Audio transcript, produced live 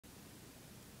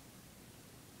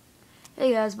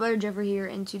Hey guys, Butter Jeffer here,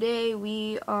 and today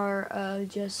we are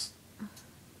just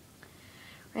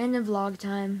random vlog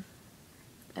time.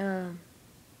 I'm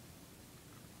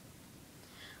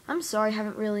sorry I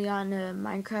haven't really gotten a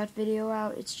Minecraft video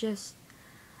out. It's just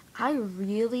I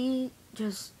really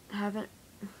just haven't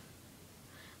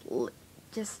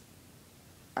just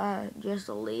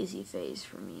a lazy phase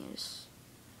for me. I just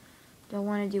don't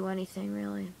want to do anything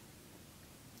really.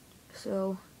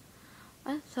 So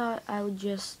I thought I would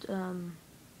just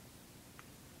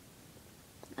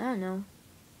I don't know,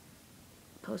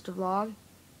 post a vlog,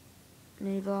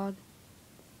 mini vlog.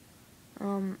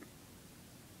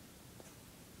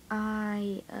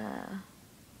 I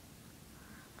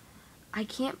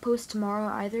can't post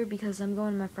tomorrow either because I'm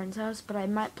going to my friend's house, but I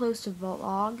might post a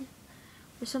vlog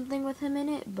or something with him in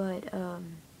it. But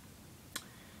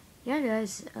yeah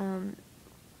guys, I'm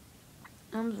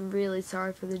really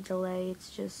sorry for the delay.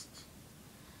 It's just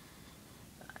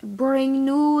bring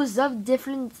news of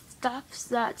different stuff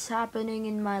that's happening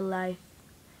in my life,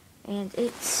 and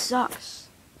it sucks.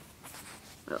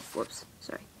 Oh, whoops,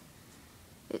 sorry.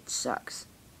 It sucks.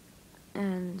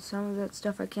 And some of that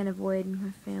stuff I can't avoid. My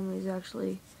family's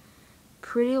actually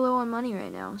pretty low on money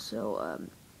right now, so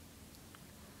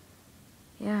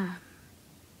yeah.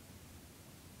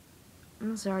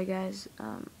 I'm sorry guys.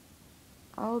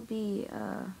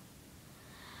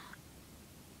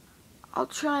 I'll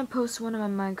try and post one of my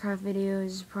Minecraft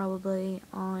videos probably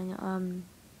on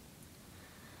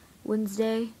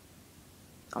Wednesday.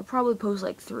 I'll probably post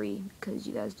like 3 because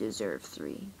you guys deserve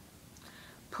 3.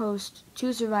 Post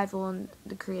 2 survival in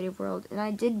the creative world, and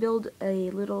I did build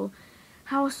a little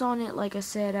house on it like I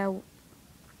said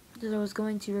that I was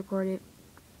going to record it,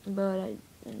 but I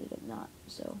ended up not.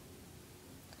 So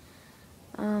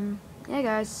yeah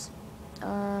guys,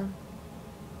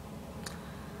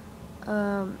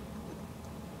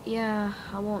 yeah,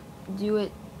 I won't do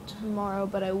it tomorrow,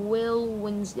 but I will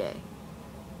Wednesday.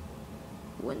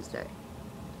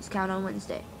 Just count on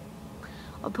Wednesday.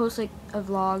 I'll post like a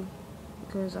vlog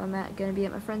because I'm gonna be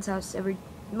at my friend's house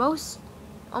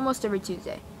almost every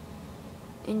Tuesday.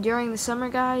 And during the summer,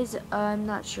 guys, I'm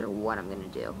not sure what I'm gonna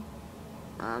do.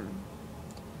 I'm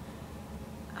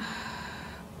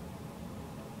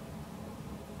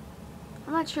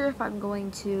not sure if I'm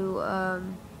going to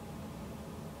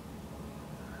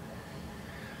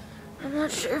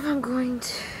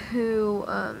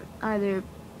either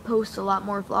post a lot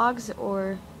more vlogs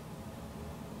or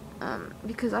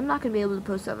because I'm not going to be able to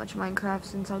post that much Minecraft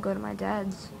since I'll go to my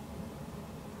dad's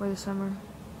for the summer.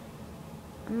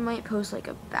 I might post like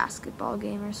a basketball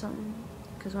game or something,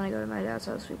 because when I go to my dad's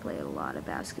house we play a lot of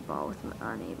basketball with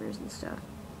our neighbors and stuff.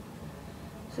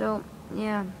 So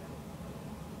yeah.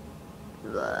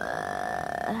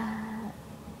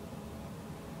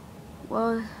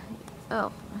 Well,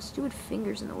 oh, my stupid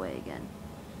finger's in the way again.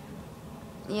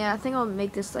 Yeah, I think I'll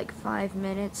make this like 5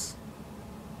 minutes.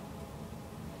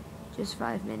 Just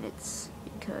 5 minutes,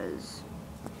 because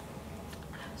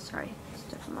sorry,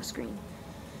 stuff on my screen.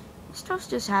 Stuff's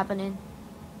just happening.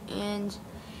 And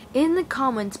in the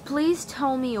comments, please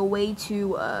tell me a way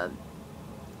to an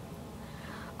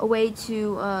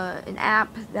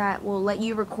app that will let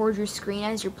you record your screen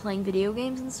as you're playing video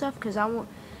games and stuff, because I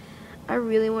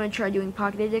really want to try doing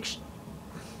Pocket Edition.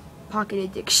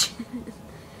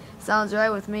 Sounds right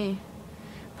with me.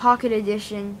 Pocket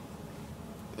Edition.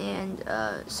 And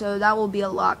so that will be a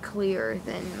lot clearer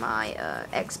than my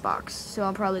Xbox. So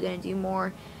I'm probably going to do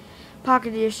more Pocket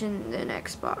Edition than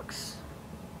Xbox.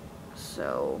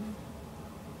 So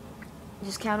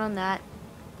just count on that.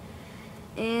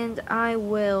 And I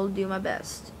will do my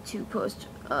best to post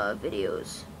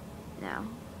videos now.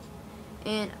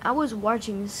 And I was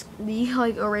watching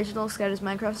the original Skydo's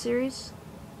Minecraft series.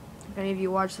 If any of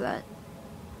you watched that.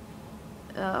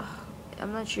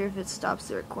 I'm not sure if it stops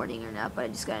the recording or not, but I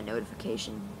just got a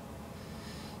notification.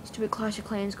 Stupid Clash of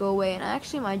Clans go away, and I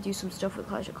actually might do some stuff with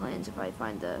Clash of Clans if I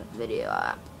find the video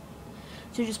app.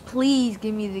 So just please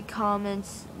give me the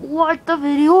comments what the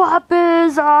video app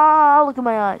is. Ah, look at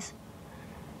my eyes.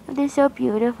 They're so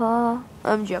beautiful.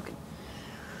 I'm joking.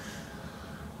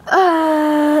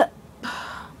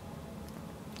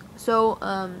 So,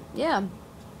 yeah.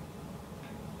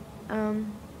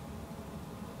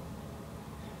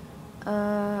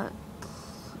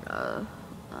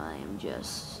 I am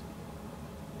just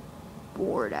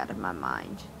bored out of my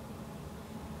mind.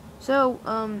 So,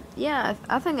 yeah,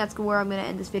 I think that's where I'm gonna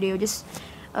end this video. Just,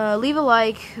 leave a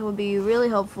like, it would be really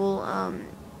helpful.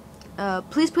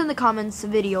 Please put in the comments the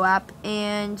video app,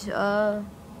 and,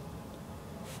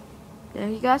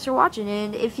 thank you guys for watching,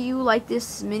 and if you like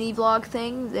this mini vlog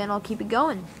thing, then I'll keep it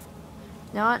going.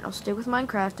 not, I'll stick with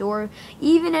Minecraft, or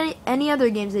even any other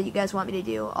games that you guys want me to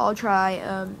do. I'll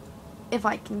try if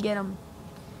I can get them.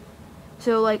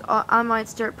 So like I might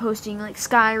start posting like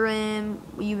Skyrim.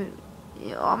 Even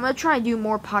I'm gonna try and do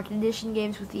more Pocket Edition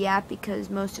games with the app because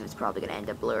most of it's probably gonna end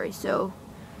up blurry. So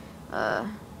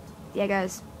yeah,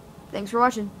 guys, thanks for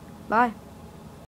watching. Bye.